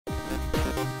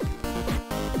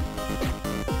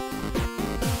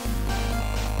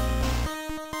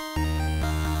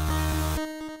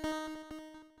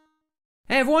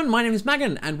everyone, my name is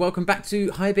Magon and welcome back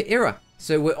to Hybrid Era.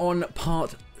 So we're on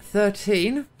part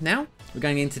 13 now. We're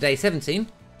going into day 17.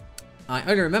 I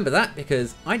only remember that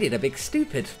because I did a big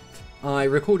stupid. I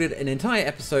recorded an entire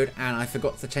episode and I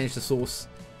forgot to change the source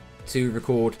to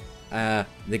record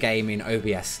the game in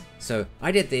OBS. So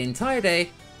I did the entire day,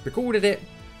 recorded it,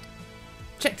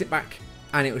 checked it back,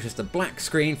 and it was just a black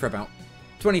screen for about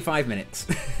 25 minutes.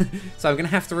 So I'm going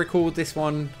to have to record this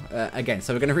one again.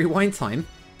 So we're going to rewind time.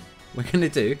 We're going to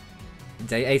do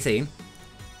day 18.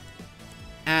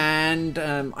 And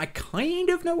I kind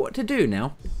of know what to do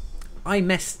now. I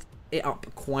messed it up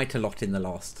quite a lot in the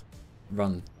last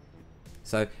run.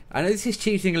 So I know this is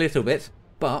cheating a little bit,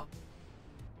 but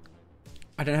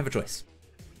I don't have a choice.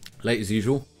 Late as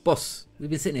usual. Boss, we've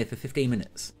been sitting here for 15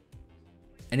 minutes.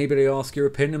 Anybody ask your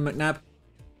opinion, McNab?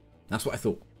 That's what I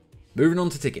thought. Moving on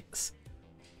to tickets.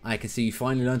 I can see you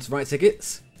finally learned to write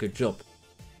tickets. Good job.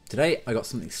 Today I got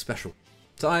something special.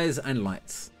 Tyres and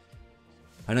lights.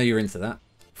 I know you're into that.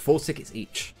 4 tickets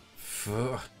each.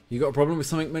 You got a problem with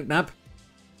something, McNab?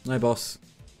 No, boss.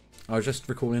 I was just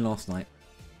recalling last night.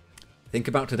 Think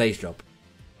about today's job.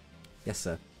 Yes,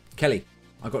 sir. Kelly,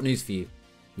 I've got news for you.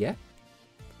 Yeah?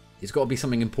 It's got to be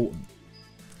something important.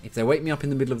 If they wake me up in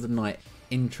the middle of the night,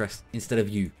 instead of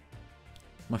you.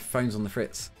 My phone's on the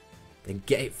fritz. Then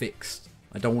get it fixed.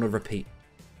 I don't want to repeat.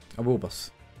 I will,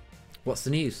 boss. What's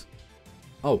the news?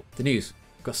 Oh, the news.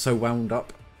 Got so wound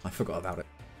up, I forgot about it.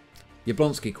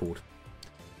 Yablonsky called.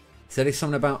 Said he's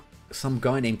something about some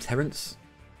guy named Terence.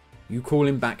 You call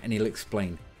him back and he'll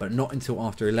explain, but not until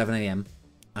after 11 AM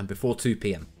and before 2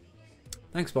 PM.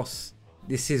 Thanks, boss.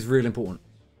 This is real important.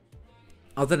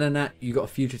 Other than that, you got a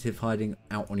fugitive hiding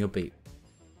out on your beat.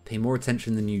 Pay more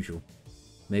attention than usual.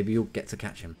 Maybe you'll get to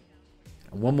catch him.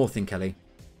 And one more thing, Kelly.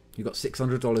 You got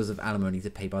 $600 of alimony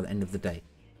to pay by the end of the day.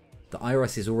 The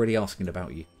IRS is already asking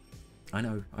about you. I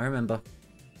know, I remember.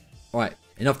 Alright,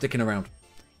 enough dicking around.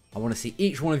 I want to see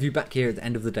each one of you back here at the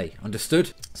end of the day.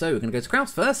 Understood? So we're going to go to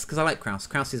Kraus first, because I like Kraus.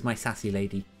 Kraus is my sassy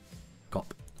lady.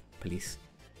 Cop. Police.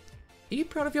 Are you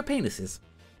proud of your penises?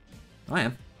 I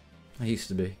am. I used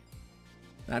to be.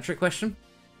 That a trick question?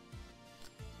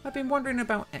 I've been wondering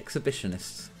about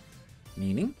exhibitionists.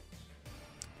 Meaning?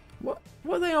 What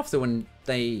are they after when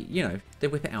they, you know, they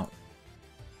whip it out?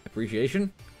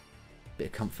 Appreciation? Bit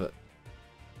of comfort.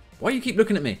 Why do you keep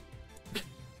looking at me?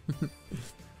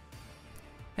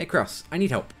 Hey Kraus, I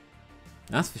need help.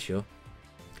 That's for sure.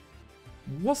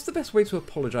 What's the best way to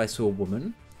apologise to a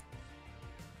woman?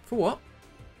 For what?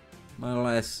 My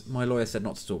lawyer said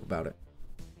not to talk about it.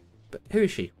 But who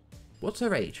is she? What's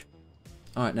her age?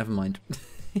 Alright, never mind.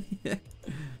 A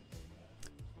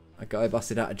guy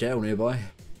busted out of jail nearby.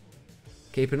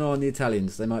 Keep an eye on the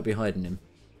Italians, they might be hiding him.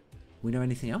 We know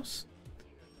anything else?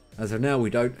 As of now, we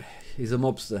don't. He's a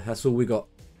mobster, that's all we got.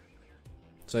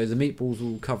 So the meatballs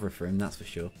will cover for him, that's for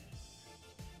sure.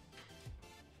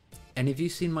 Any of you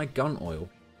seen my gun oil?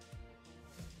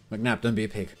 McNab, don't be a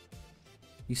pig.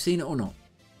 You seen it or not?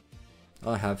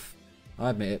 I have. I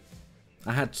admit it.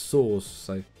 I had sores,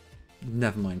 so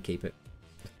never mind, keep it.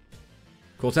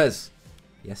 Cortez.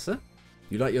 Yes, sir?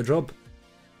 You like your job?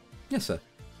 Yes, sir.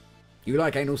 You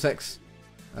like anal sex?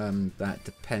 That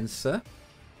depends, sir.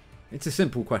 It's a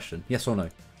simple question. Yes or no?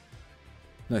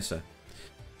 No, sir.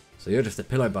 So you're just a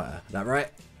pillow biter, is that right?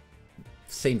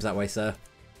 Seems that way, sir.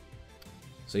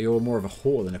 So you're more of a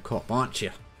whore than a cop, aren't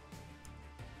you?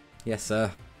 Yes,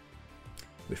 sir.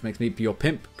 Which makes me your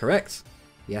pimp, correct?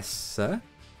 Yes, sir.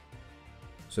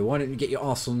 So why don't you get your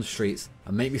arse on the streets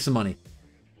and make me some money?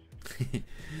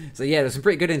 So yeah, there's some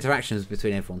pretty good interactions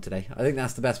between everyone today. I think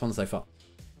that's the best one so far.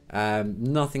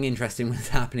 Nothing interesting was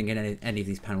happening in any of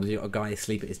these panels. You've got a guy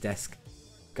asleep at his desk,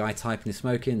 guy typing is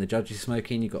smoking, the judge is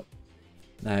smoking, you've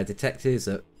got detectives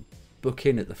at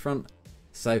booking at the front.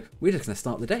 So we're just going to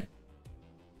start the day.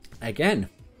 Again.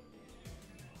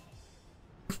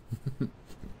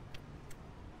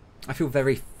 I feel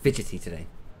very fidgety today.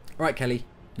 Alright, Kelly,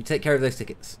 you take care of those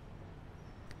tickets.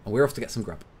 And we're off to get some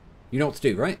grub. You know what to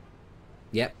do, right?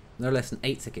 Yep, no less than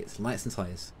 8 tickets, lights and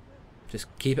tyres. Just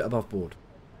keep it above board.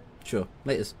 Sure,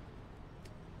 laters.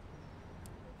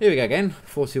 Here we go again,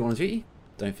 421 on duty.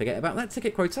 Don't forget about that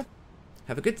ticket quota.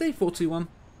 Have a good day, 421.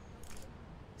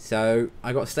 So,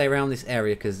 I got to stay around this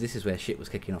area because this is where shit was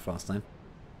kicking off last time.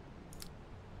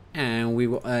 And we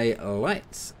got a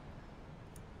light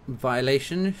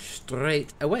violation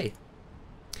straight away.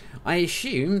 I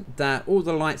assume that all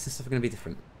the lights and stuff are going to be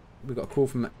different. We've got a call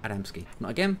from Adamski. Not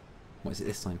again? What is it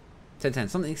this time? 1010.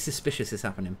 Something suspicious is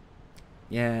happening.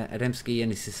 Yeah, Adamski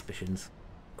and his suspicions.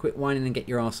 Quit whining and get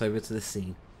your ass over to the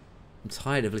scene. I'm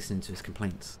tired of listening to his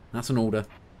complaints. That's an order.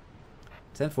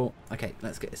 10-4. Okay,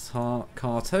 let's get this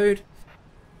car towed.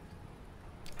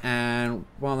 And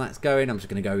while that's going, I'm just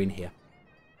going to go in here.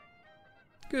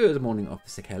 Good morning,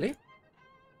 Officer Kelly.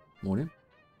 Morning.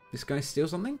 This guy steal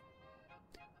something?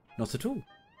 Not at all.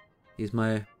 He's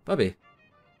my bubby.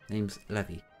 Name's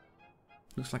Levy.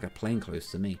 Looks like a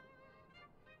plainclothes to me.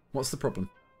 What's the problem?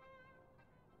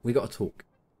 We got to talk.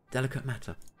 Delicate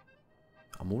matter.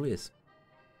 I'm all ears.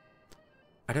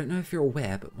 I don't know if you're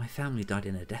aware, but my family died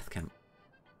in a death camp.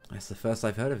 That's the first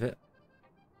I've heard of it.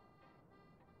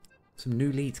 Some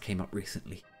new leads came up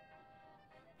recently.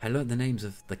 I learned the names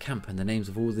of the camp and the names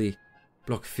of all the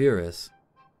Block Führers.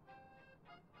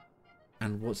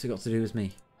 And what's it got to do with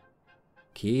me?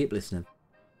 Keep listening.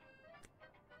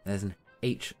 There's an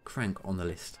H. Crank on the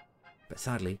list, but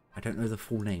sadly, I don't know the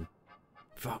full name.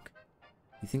 Fuck.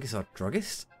 You think it's our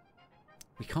druggist?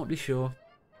 We can't be sure,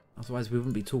 otherwise we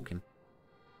wouldn't be talking.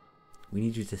 We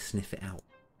need you to sniff it out.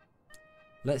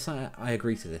 Let's say I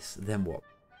agree to this, then what?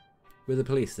 We're the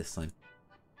police this time.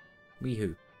 We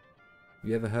who?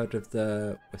 You ever heard of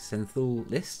the Wessenthal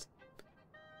list?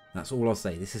 That's all I'll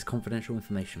say. This is confidential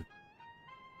information.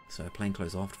 So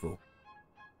plainclothes after all.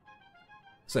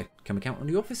 So, can we count on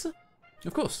you, officer?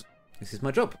 Of course. This is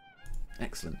my job.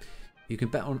 Excellent. You can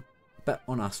bet on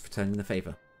us returning the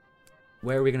favour.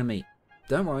 Where are we going to meet?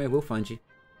 Don't worry, we'll find you.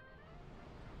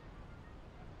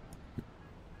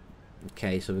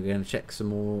 Okay, so we're going to check some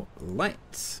more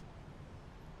lights,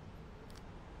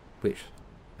 which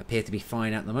appear to be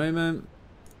fine at the moment.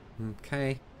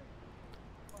 Okay.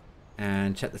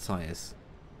 And check the tyres.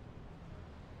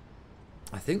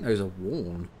 I think those are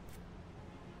worn.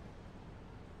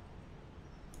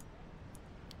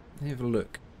 Let me have a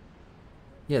look.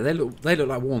 Yeah, they look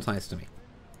like worn tyres to me.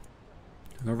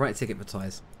 I'm going to write a ticket for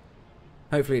tyres.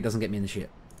 Hopefully it doesn't get me in the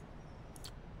shit.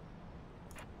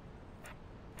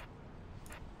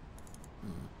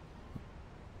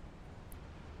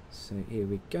 So here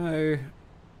we go.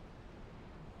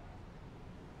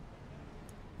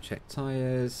 Check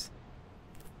tyres.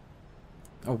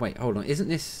 Oh wait, hold on. Isn't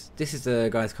this is the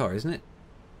guy's car, isn't it?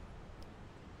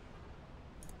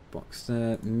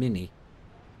 Boxster Mini.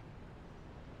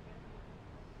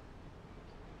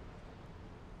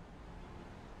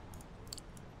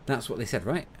 That's what they said,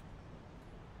 right?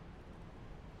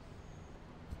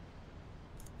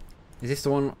 Is this the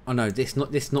one? Oh no,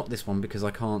 not this one because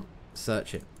I can't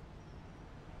search it.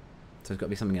 So it's got to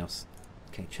be something else.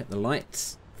 Okay, check the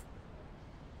lights.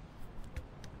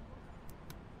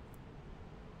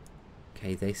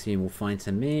 Okay, they seem all fine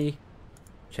to me.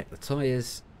 Check the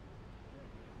tyres.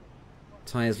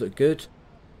 Tyres look good.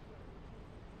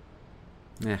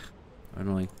 Yeah,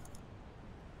 annoying.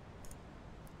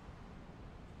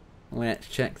 Let's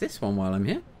check this one while I'm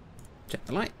here. Check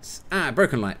the lights. Ah,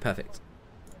 broken light, perfect.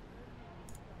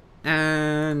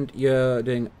 And you're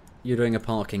doing a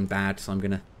parking bad, so I'm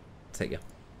gonna take you.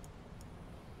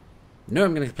 No,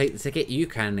 I'm gonna complete the ticket. You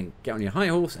can get on your high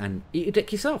horse and eat a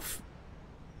dick yourself.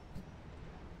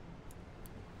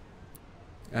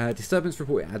 Disturbance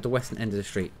reported at the western end of the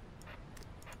street.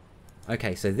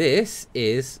 Okay, so this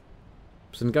is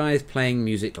some guys playing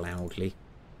music loudly.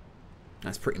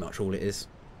 That's pretty much all it is.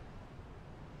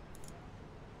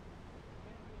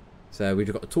 So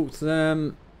we've got to talk to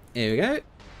them. Here we go.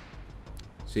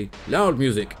 See, loud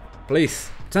music. Police,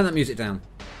 turn that music down.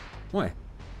 Why?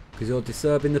 Because you're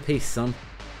disturbing the peace, son.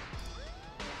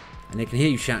 And they can hear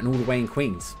you shouting all the way in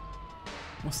Queens.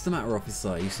 What's the matter,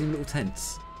 officer? You seem a little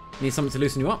tense. Need something to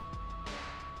loosen you up?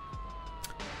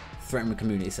 Threaten with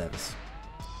community service.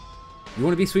 You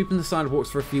want to be sweeping the sidewalks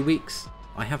for a few weeks?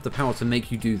 I have the power to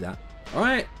make you do that.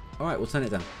 Alright, we'll turn it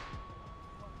down.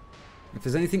 If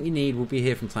there's anything you need, we'll be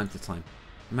here from time to time.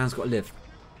 The man's got to live.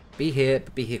 Be here,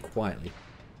 but be here quietly.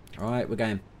 Alright, we're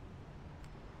going.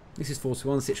 This is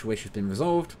 421, the situation's been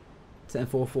resolved.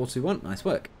 10-4-4-2-1, nice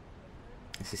work.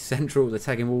 This is Central, the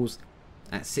tagging walls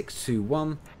at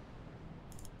 621.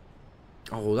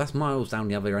 Oh, that's miles down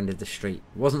the other end of the street.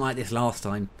 It wasn't like this last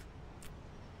time.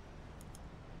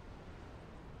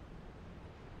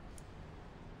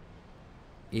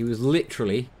 He was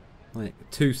literally like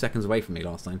 2 seconds away from me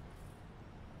last time.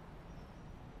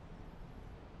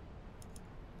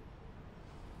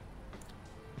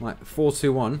 Right,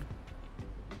 421.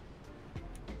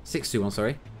 621,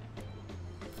 sorry.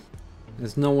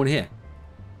 There's no one here.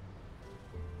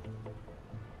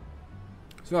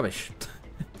 It's rubbish.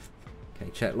 Okay,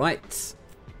 check lights.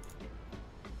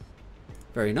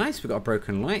 Very nice, we've got a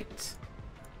broken light.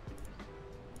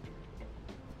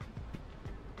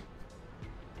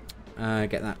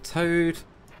 Get that towed.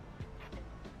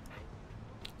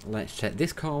 Let's check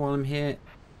this car while I'm here.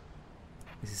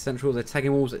 This is Central, they're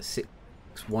tagging walls at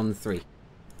 613.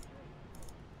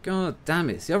 God damn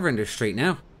it, it's the other end of the street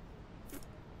now.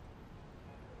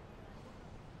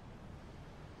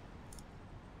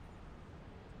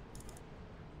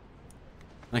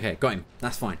 Okay, got him.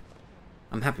 That's fine.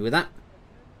 I'm happy with that.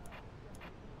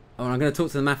 Oh, and I'm going to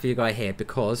talk to the mafia guy here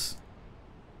because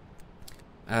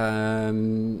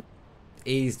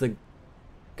he's the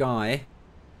guy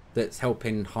that's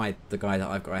helping hide the guy that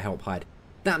I've got to help hide.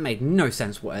 That made no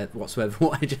sense whatsoever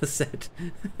what I just said.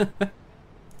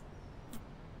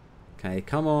 Okay,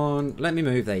 come on. Let me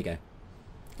move. There you go.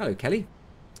 Hello, Kelly.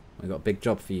 I've got a big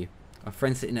job for you. Our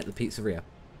friend sitting at the pizzeria.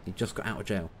 He just got out of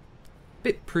jail.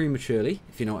 Bit prematurely,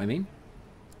 if you know what I mean.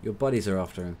 Your buddies are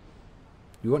after him.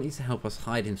 We want you to help us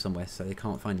hide him somewhere so they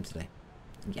can't find him today.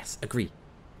 Yes, agree.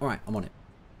 Alright, I'm on it.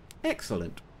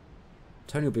 Excellent.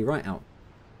 Tony will be right out.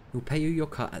 He'll pay you your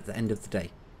cut at the end of the day.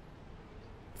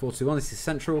 421, this is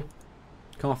Central.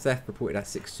 Car theft reported at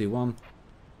 621.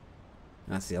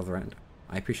 That's the other end.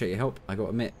 I appreciate your help. I gotta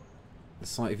admit, the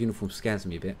sight of uniform scares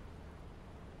me a bit.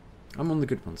 I'm on the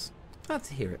good ones. Glad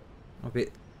to hear it. I'll be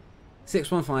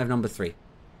 615, number 3.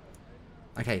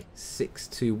 Okay,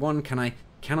 621.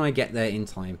 Can I get there in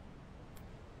time?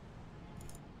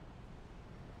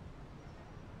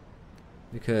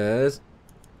 Because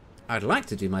I'd like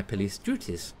to do my police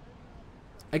duties.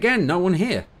 Again, no one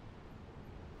here.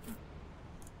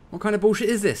 What kind of bullshit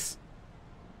is this?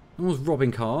 No one's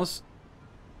robbing cars.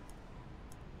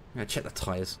 I'm going to check the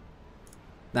tyres.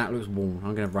 That looks worn.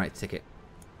 I'm going to write a ticket.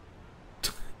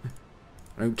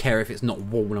 I don't care if it's not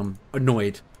worn. I'm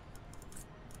annoyed.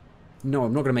 No,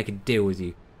 I'm not going to make a deal with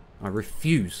you. I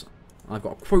refuse. I've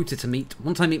got a quota to meet.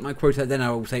 Once I meet my quota, then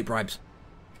I will take bribes.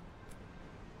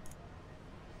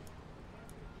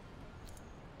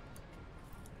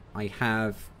 I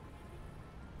have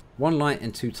 1 light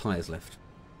and 2 tyres left.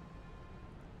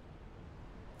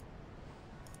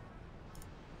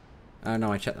 Oh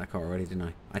no, I checked that car already, didn't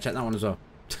I? I checked that one as well.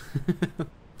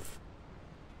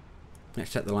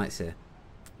 Let's check the lights here.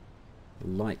 The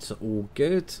lights are all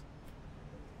good.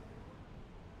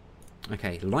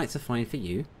 Okay, lights are fine for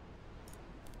you.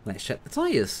 Let's check the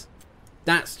tyres.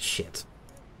 That's shit.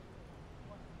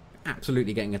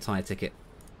 Absolutely getting a tyre ticket.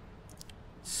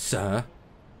 Sir.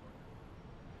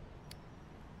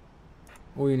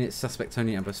 All units, suspect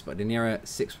Tony Amber spotted in the area,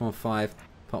 615,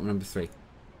 apartment number 3.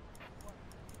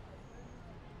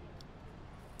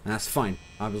 That's fine.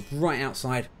 I was right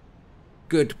outside.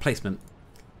 Good placement.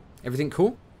 Everything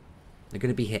cool? They're going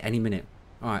to be here any minute.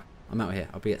 Alright, I'm out here.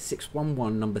 I'll be at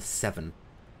 611, number 7.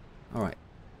 Alright.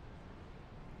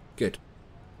 Good.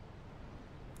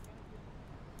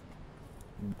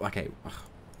 Okay.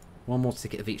 One more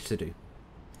ticket of each to do.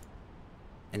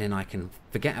 And then I can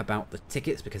forget about the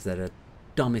tickets because they're the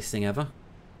dumbest thing ever.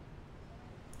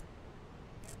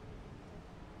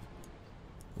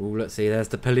 Oh, let's see. There's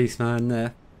the policeman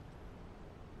there.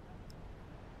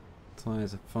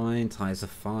 Tyres are fine. Tyres are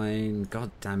fine.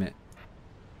 God damn it.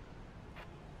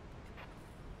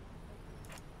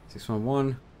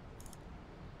 611.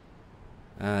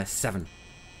 7.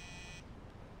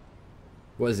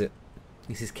 What is it?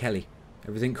 This is Kelly.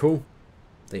 Everything cool?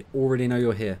 They already know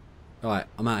you're here. Alright,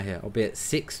 I'm out of here. I'll be at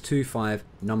 625,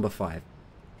 number 5.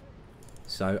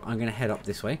 So, I'm going to head up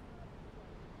this way.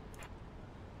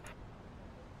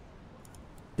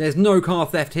 There's no car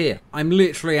theft here. I'm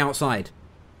literally outside.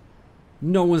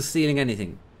 No one's stealing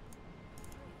anything.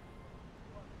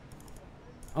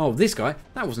 Oh, this guy.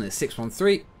 That wasn't at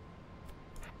 613.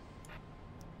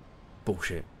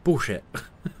 Bullshit. Bullshit.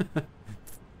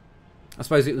 I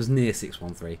suppose it was near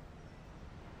 613.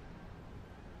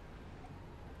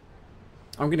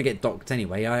 I'm going to get docked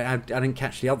anyway. I didn't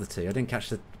catch the other two. I didn't catch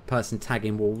the person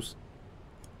tagging walls.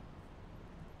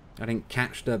 I didn't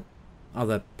catch the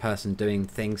other person doing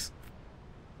things.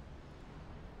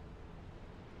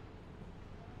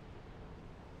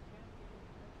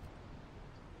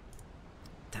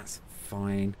 That's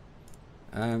fine.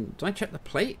 Do I check the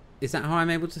plate? Is that how I'm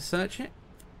able to search it?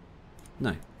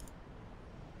 No.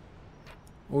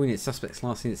 All we need suspects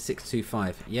last seen at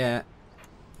 625. Yeah.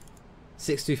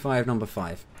 625, number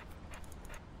 5.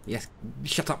 Yes.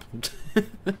 Shut up.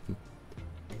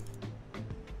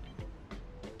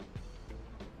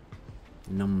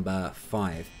 Number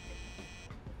 5.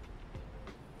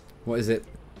 What is it?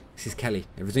 This is Kelly.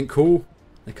 Everything cool?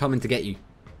 They're coming to get you.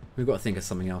 We've got to think of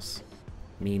something else.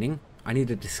 Meaning? I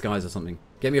need a disguise or something.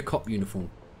 Get me a cop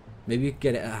uniform. Maybe you can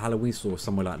get it at a Halloween store or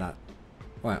somewhere like that.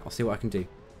 Right, I'll see what I can do.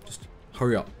 Just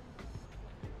hurry up.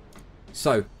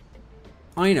 So,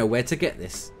 I know where to get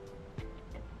this.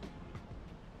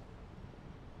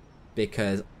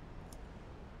 Because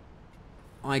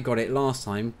I got it last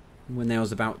time when there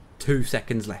was about 2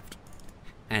 seconds left.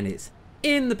 And it's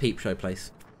in the peep show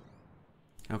place.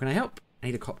 How can I help? I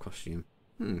need a cop costume.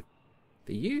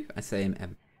 For you, I say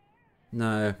M.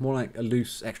 No, more like a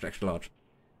loose extra extra large.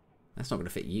 That's not going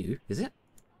to fit you, is it?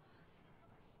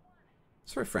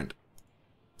 It's for a friend.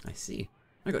 I see.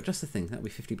 I got just the thing. That'll be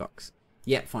 $50.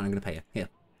 Yeah, fine, I'm going to pay you. Here.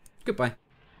 Goodbye.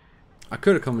 I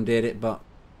could have commandeered it, but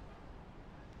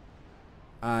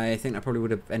I think that probably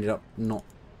would have ended up not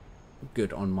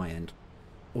good on my end.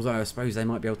 Although I suppose they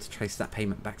might be able to trace that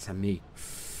payment back to me.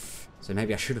 So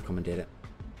maybe I should have commandeered it.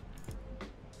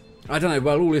 I don't know.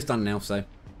 Well, all is done now, so.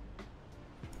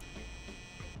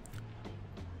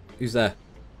 Who's there?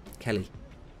 Kelly.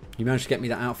 You managed to get me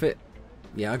that outfit?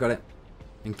 Yeah, I got it.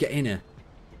 And get in here.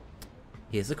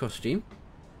 Here's the costume.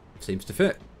 Seems to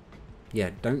fit. Yeah,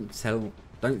 don't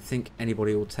think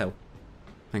anybody will tell.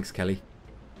 Thanks, Kelly.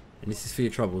 And this is for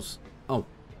your troubles. Oh,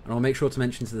 and I'll make sure to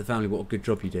mention to the family what a good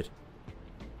job you did.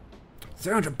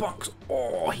 $300!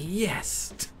 Oh,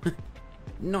 yes!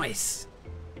 Nice!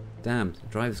 Damn, the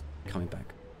driver's coming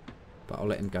back. But I'll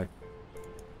let him go.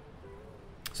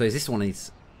 So is this one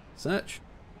his search?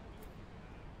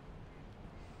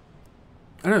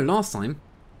 I know, last time,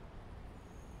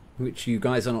 which you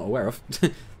guys are not aware of,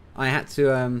 I had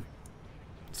to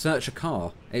search a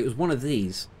car. It was one of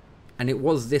these. And it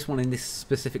was this one in this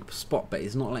specific spot, but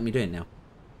it's not letting me do it now.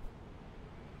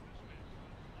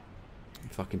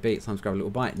 Fucking beat. Time to grab a little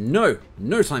bite. No!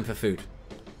 No time for food.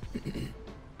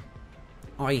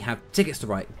 I have tickets to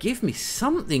write. Give me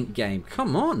something, game.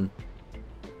 Come on.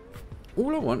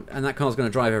 All I want... And that car's going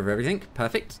to drive over everything.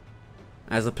 Perfect.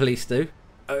 As the police do.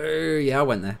 Oh, yeah, I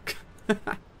went there.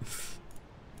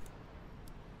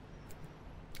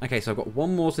 Okay, so I've got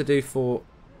one more to do for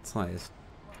tyres.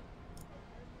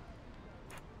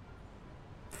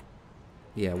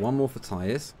 Yeah, one more for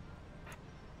tyres.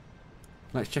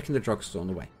 Let's check in the drugstore on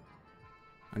the way.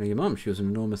 I know your mum, she was an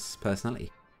enormous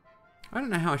personality. I don't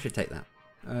know how I should take that.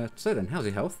 So then, how's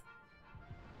your health?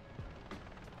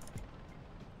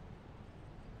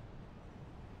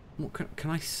 What can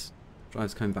I...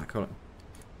 Drive's coming back. Hold on.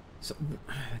 So,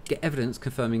 get evidence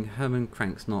confirming Herman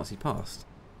Crank's Nazi past.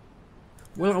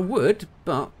 Well, I would,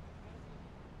 but...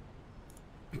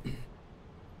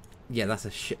 yeah, that's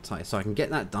a shit tyre, so I can get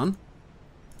that done.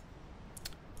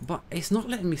 But it's not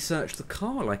letting me search the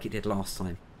car like it did last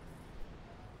time.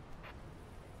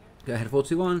 Go ahead,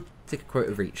 421. Ticket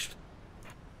quota reached.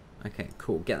 Okay,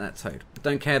 cool. Get that towed.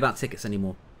 Don't care about tickets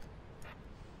anymore.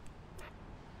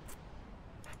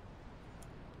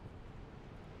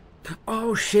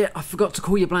 Oh shit, I forgot to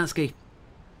call you Blansky.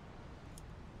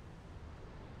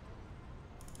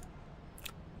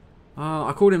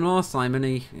 I called him last time and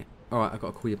he... Alright, I got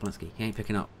to call you Blansky. He ain't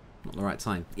picking up. Not the right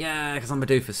time. Yeah, because I'm a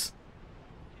doofus.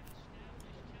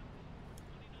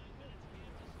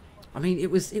 I mean,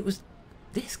 it was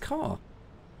this car.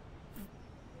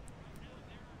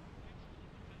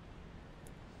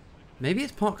 Maybe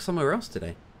it's parked somewhere else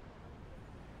today.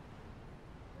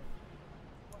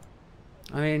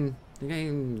 I mean, the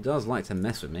game does like to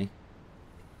mess with me.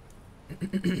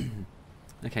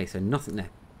 Okay, so nothing there.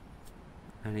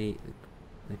 And they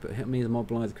hit me, the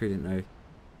mob line, the crew didn't know.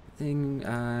 Thing,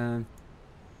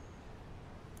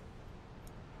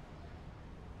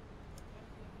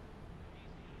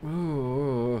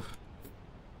 oh.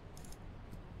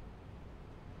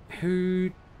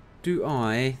 Who do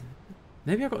I...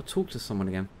 Maybe I've got to talk to someone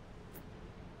again.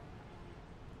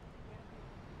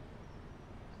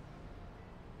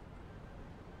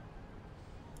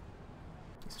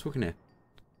 Let's talk in here.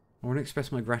 I want to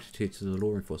express my gratitude to the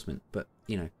law enforcement, but,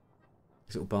 you know,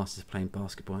 these little bastards playing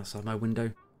basketball outside my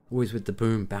window. Always with the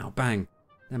boom, bow, bang.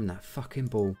 Them and that fucking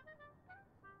ball.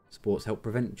 Sports help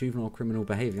prevent juvenile criminal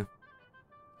behaviour.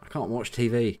 I can't watch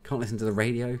TV, can't listen to the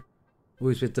radio.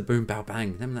 Always with the boom, bow,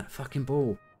 bang. Them and that fucking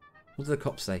ball. What do the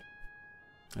cops say?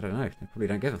 I don't know. They probably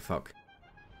don't give a fuck.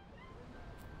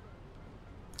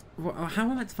 How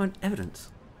am I meant to find evidence?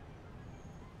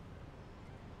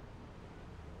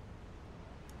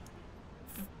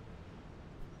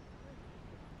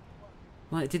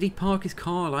 Like, did he park his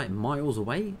car like miles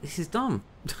away? This is dumb.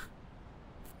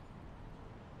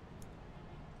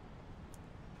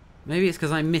 Maybe it's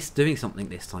because I missed doing something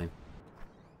this time.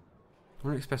 I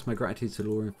want to express my gratitude to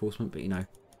law enforcement, but you know.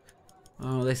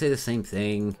 Oh, they say the same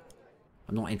thing.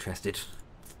 I'm not interested.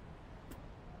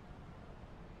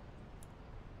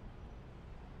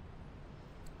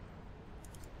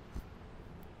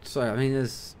 So, I mean,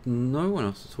 there's no one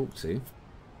else to talk to.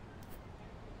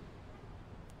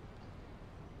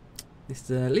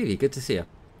 Mr. Levy, good to see you.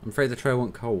 I'm afraid the trail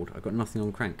went cold. I've got nothing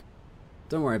on Crank.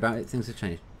 Don't worry about it, things have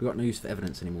changed. We've got no use for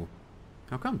evidence anymore.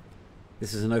 How come?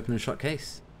 This is an open and shut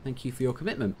case. Thank you for your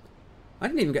commitment. I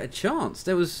didn't even get a chance.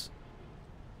 There was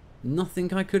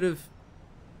nothing I could have...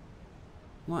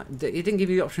 Like, it didn't give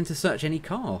you the option to search any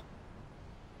car.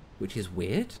 Which is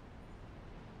weird.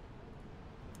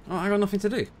 Oh, I got nothing to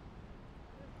do.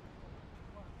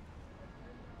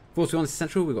 41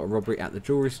 Central, we've got a robbery at the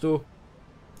jewellery store.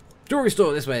 Jewellery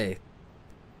store, this way!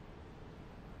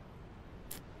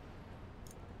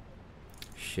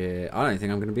 Shit, I don't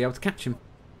think I'm going to be able to catch him.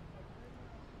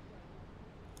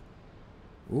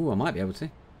 Ooh, I might be able to.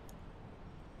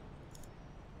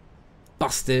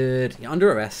 Busted! You're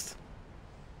under arrest.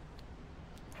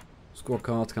 Squad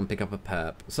car to come pick up a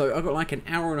perp. So I've got like an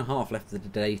hour and a half left of the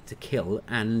day to kill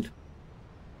and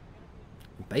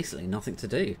basically nothing to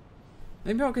do.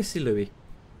 Maybe I'll go see Louis.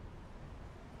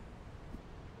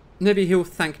 Maybe he'll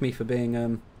thank me for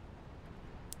being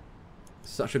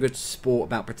such a good sport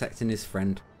about protecting his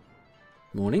friend.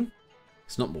 Morning?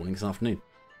 It's not morning, it's afternoon.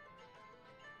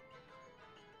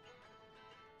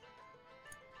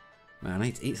 Man, I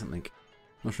need to eat something.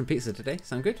 Mushroom pizza today?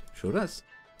 Sound good? Sure does.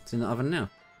 It's in the oven now.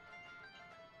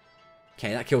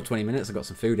 Okay, that killed 20 minutes. I got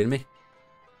some food in me.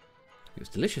 It was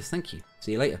delicious, thank you.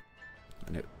 See you later.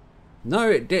 I know. No,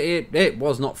 it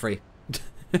was not free.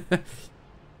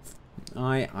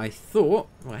 I thought...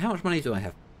 Well, how much money do I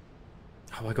have?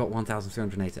 Oh, I got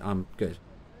 1,380. I'm good.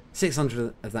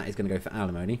 600 of that is going to go for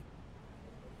alimony.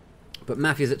 But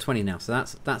Mafia's at 20 now, so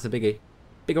that's a biggie.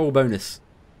 Big old bonus.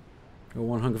 Or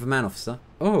 1 hunger for man, officer.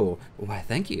 Oh, why,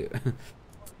 thank you.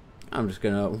 I'm just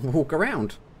going to walk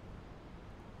around.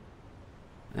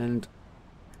 And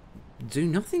do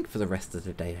nothing for the rest of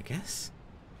the day, I guess.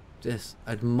 Just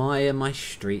admire my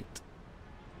street.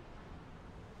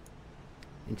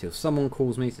 Until someone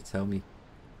calls me to tell me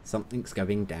something's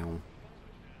going down.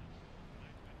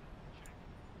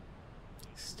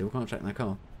 Still can't check my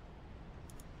car.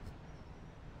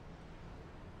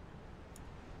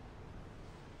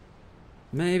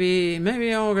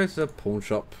 Maybe I'll go to the pawn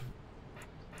shop.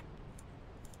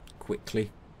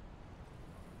 Quickly.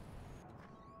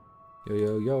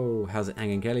 Yo, how's it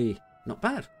hanging, Kelly? Not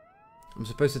bad. I'm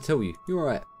supposed to tell you. You're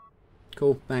alright.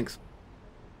 Cool, thanks.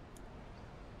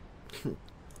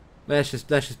 let's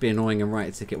just be annoying and write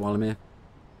a ticket while I'm here.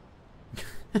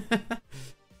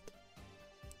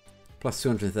 Plus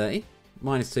 230.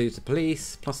 Minus 2 to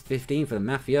police. Plus 15 for the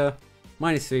mafia.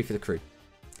 Minus 3 for the crew.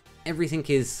 Everything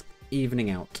is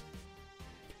evening out.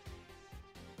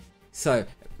 So,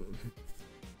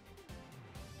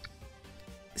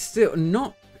 still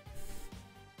not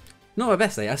my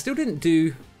best day. I still didn't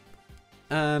do...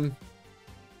 well,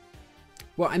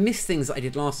 I missed things that I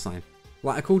did last time.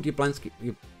 Like, I called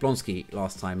Blonsky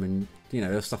last time and, you know,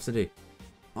 there was stuff to do.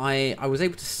 I was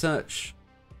able to search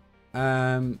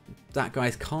that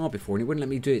guy's car before and it wouldn't let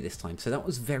me do it this time. So that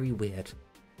was very weird.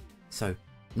 So,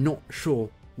 not sure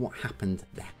what happened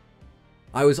there.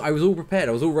 I was all prepared.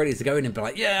 I was all ready to go in and be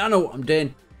like, yeah, I know what I'm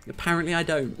doing. Apparently I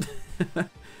don't.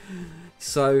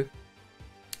 So,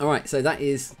 alright, so that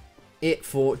is it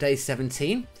for day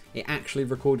 17. It actually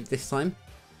recorded this time,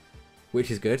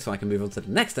 which is good, so I can move on to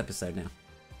the next episode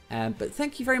now. But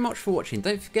thank you very much for watching.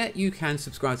 Don't forget you can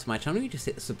subscribe to my channel. You just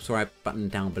hit the subscribe button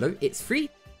down below. It's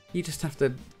free. You just have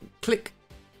to click,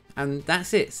 and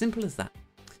that's it. Simple as that.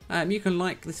 You can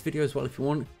like this video as well if you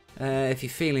want. If you're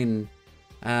feeling,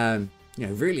 you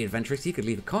know, really adventurous, you could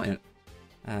leave a comment.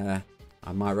 I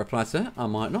might reply to it. I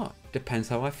might not. Depends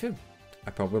how I feel. I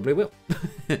probably will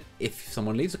if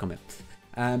someone leaves a comment.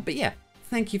 But yeah,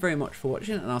 thank you very much for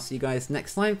watching, and I'll see you guys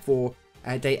next time for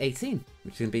day 18,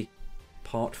 which is going to be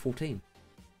part 14.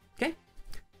 Okay,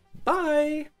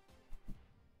 bye!